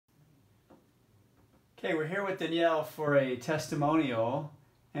Okay, we're here with Danelle for a testimonial,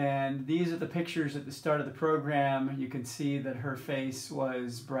 and these are the pictures at the start of the program. You can see that her face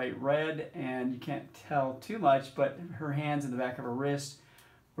was bright red, and you can't tell too much, but her hands and the back of her wrist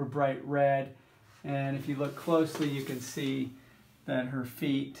were bright red. And if you look closely, you can see that her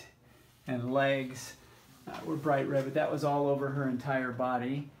feet and legs were bright red, but that was all over her entire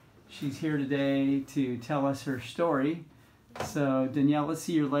body. She's here today to tell us her story. So Danelle, let's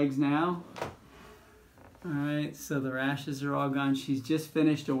see your legs now. All right, so the rashes are all gone. She's just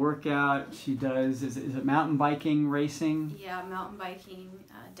finished a workout. She does, is it mountain biking, racing? Yeah, mountain biking,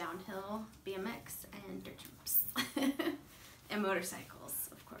 downhill, BMX, and dirt jumps. And motorcycles,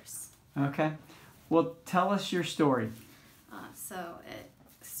 of course. Okay. Well, tell us your story. So it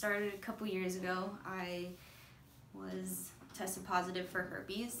started a couple years ago. I was tested positive for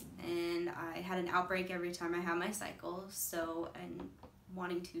herpes, and I had an outbreak every time I had my cycle. So, and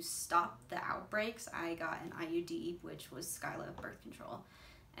wanting to stop the outbreaks, I got an IUD, which was Skyla birth control.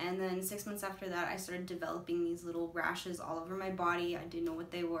 And then 6 months after that, I started developing these little rashes all over my body. I didn't know what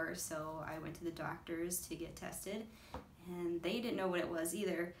they were, so I went to the doctors to get tested, and they didn't know what it was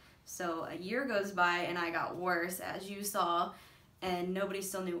either. So a year goes by, and I got worse, as you saw, and nobody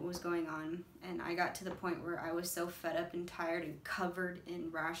still knew what was going on. And I got to the point where I was so fed up and tired and covered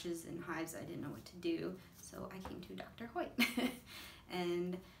in rashes and hives, I didn't know what to do. So I came to Dr. Hoyt.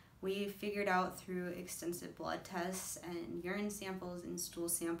 And we figured out through extensive blood tests and urine samples and stool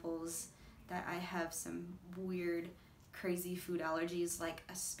samples that I have some weird, crazy food allergies like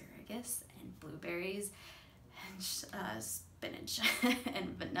asparagus and blueberries and spinach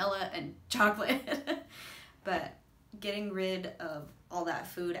and vanilla and chocolate. But getting rid of all that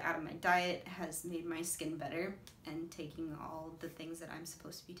food out of my diet has made my skin better, and taking all the things that I'm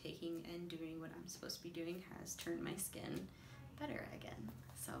supposed to be taking and doing what I'm supposed to be doing has turned my skin better again.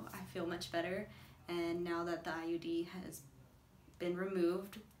 So I feel much better, and now that the IUD has been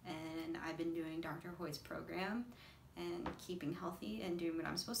removed and I've been doing Dr. Hoyt's program and keeping healthy and doing what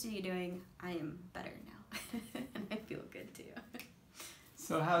I'm supposed to be doing, I am better now. And I feel good too.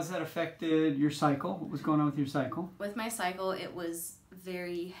 So how's that affected your cycle? What was going on with your cycle? With my cycle, it was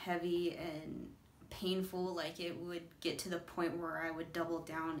very heavy and painful. Like, it would get to the point where I would double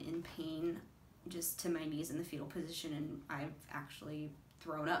down in pain just to my knees in the fetal position, and I've actually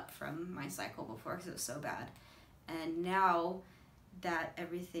thrown up from my cycle before because it was so bad. And now that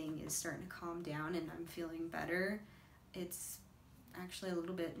everything is starting to calm down and I'm feeling better, it's actually a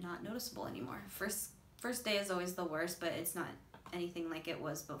little bit not noticeable anymore. First day is always the worst, but it's not anything like it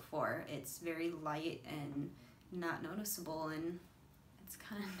was before. It's very light and not noticeable, and it's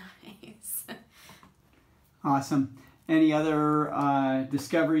kind of nice. Awesome. Any other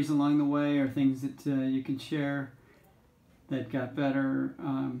discoveries along the way, or things that you can share that got better?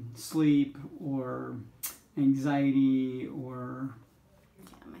 Sleep or anxiety, or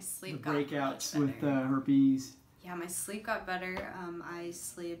yeah, my sleep the breakouts got with herpes? Yeah, my sleep got better. I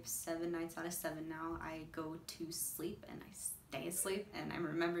sleep 7 nights out of 7 now. I go to sleep and I stay asleep, and I'm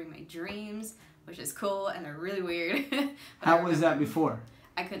remembering my dreams, which is cool, and they're really weird. How was that before?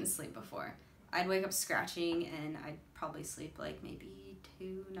 I couldn't sleep before. I'd wake up scratching, and I'd probably sleep like maybe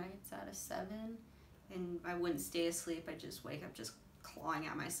 2 nights out of 7, and I wouldn't stay asleep. I'd just wake up just clawing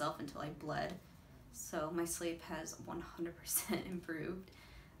at myself until I bled. So my sleep has 100% improved.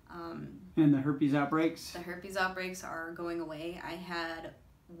 And the herpes outbreaks? The herpes outbreaks are going away. I had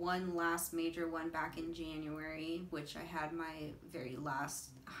one last major one back in January, which I had my very last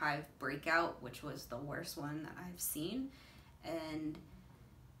hive breakout, which was the worst one that I've seen. And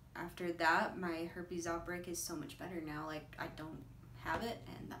after that, my herpes outbreak is so much better now. Like, I don't have it,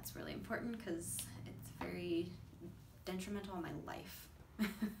 and that's really important because it's very detrimental on my life.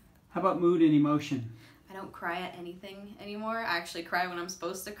 How about mood and emotion? I don't cry at anything anymore. I actually cry when I'm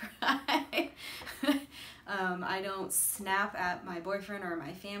supposed to cry. I don't snap at my boyfriend or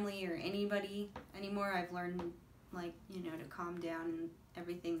my family or anybody anymore. I've learned, like, you know, to calm down, and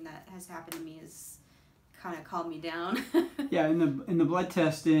everything that has happened to me has kind of calmed me down. Yeah, in the blood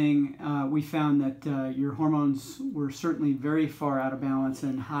testing, we found that your hormones were certainly very far out of balance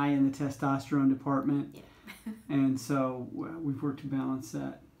and high in the testosterone department. Yeah. And so we've worked to balance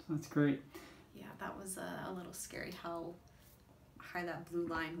that. So that's great. Yeah, that was a little scary how high that blue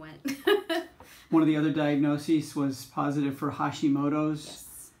line went. One of the other diagnoses was positive for Hashimoto's.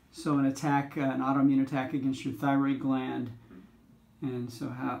 Yes. So an attack, an autoimmune attack against your thyroid gland. And so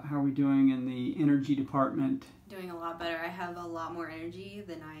how are we doing in the energy department? Doing a lot better. I have a lot more energy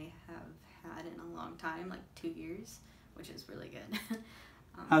than I have had in a long time, like 2 years, which is really good.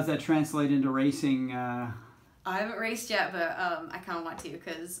 How's that translate into racing? I haven't raced yet, but I kind of want to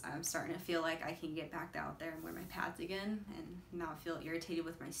because I'm starting to feel like I can get back out there and wear my pads again and not feel irritated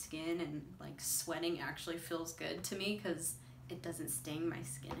with my skin, and like sweating actually feels good to me because it doesn't sting my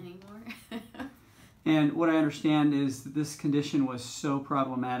skin anymore. And what I understand is that this condition was so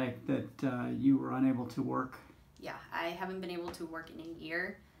problematic that you were unable to work. Yeah, I haven't been able to work in a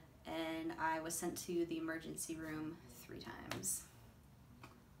year, and I was sent to the emergency room 3 times. Yeah,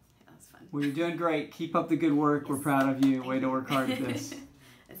 that was fun. Well, you're doing great. Keep up the good work. Yes. We're proud of you. Thank Way you. to work hard at this.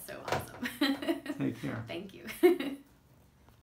 It's so awesome. Take care. Thank you.